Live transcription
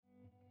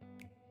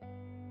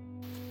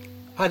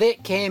Hi there,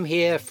 Cam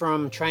here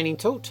from Training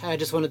Tilt. I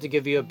just wanted to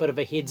give you a bit of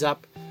a heads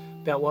up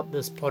about what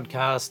this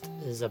podcast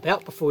is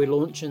about before we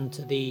launch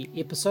into the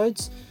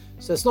episodes.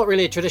 So it's not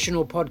really a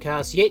traditional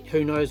podcast yet,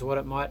 who knows what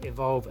it might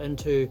evolve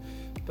into,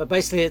 but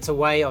basically it's a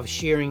way of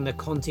sharing the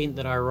content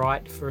that I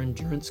write for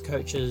endurance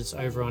coaches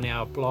over on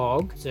our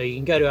blog. So you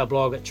can go to our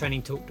blog at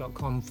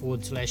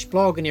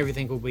trainingtilt.com/blog and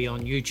everything will be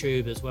on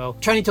YouTube as well.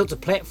 Training Tilt's a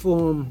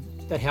platform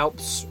that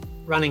helps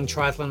running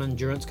triathlon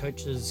endurance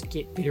coaches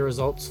get better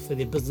results for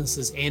their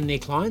businesses and their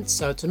clients.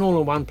 So it's an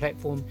all-in-one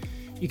platform.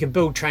 You can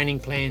build training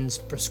plans,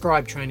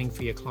 prescribe training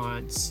for your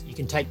clients. You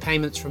can take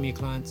payments from your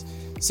clients,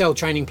 sell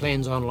training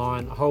plans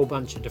online, a whole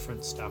bunch of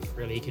different stuff,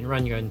 really. You can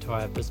run your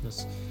entire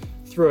business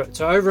through it.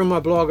 So over on my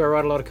blog, I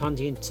write a lot of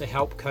content to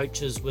help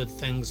coaches with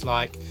things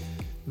like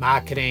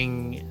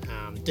marketing,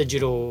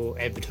 digital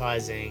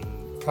advertising,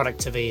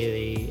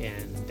 productivity,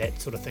 and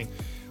that sort of thing.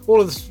 All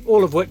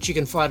of which you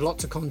can find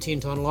lots of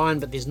content online,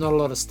 but there's not a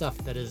lot of stuff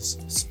that is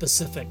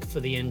specific for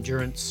the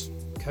endurance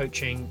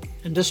coaching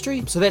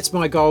industry. So that's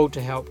my goal,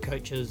 to help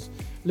coaches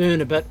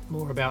learn a bit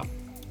more about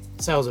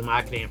sales and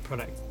marketing and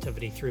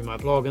productivity through my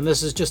blog. And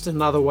this is just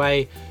another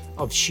way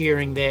of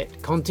sharing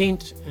that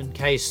content, in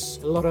case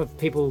a lot of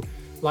people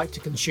like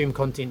to consume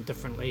content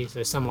differently.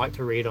 So some like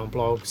to read on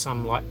blogs,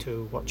 some like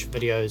to watch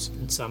videos,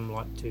 and some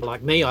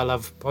like me, I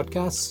love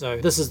podcasts. So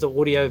this is the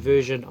audio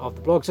version of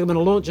the blog. So I'm going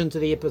to launch into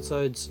the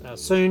episodes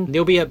soon.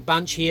 There'll be a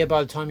bunch here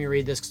by the time you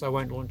read this, because I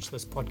won't launch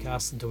this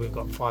podcast until we've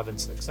got 5 and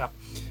 6 up.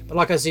 But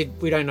like I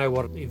said, we don't know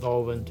what it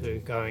evolve into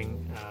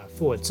going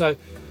forward. So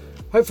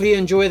hopefully you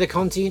enjoy the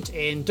content,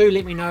 and do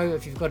let me know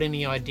if you've got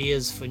any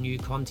ideas for new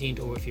content,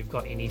 or if you've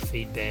got any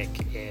feedback,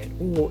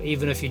 or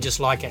even if you just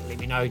like it, let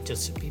me know.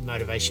 Just be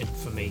motivation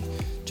for me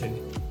to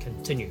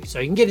continue. So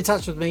you can get in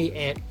touch with me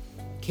at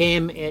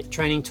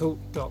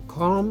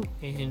cam@trainingtilt.com,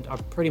 and I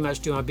pretty much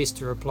do my best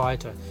to reply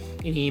to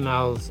any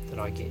emails that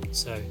I get.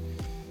 So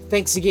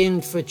thanks again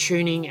for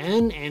tuning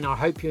in, and I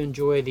hope you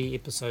enjoy the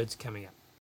episodes coming up.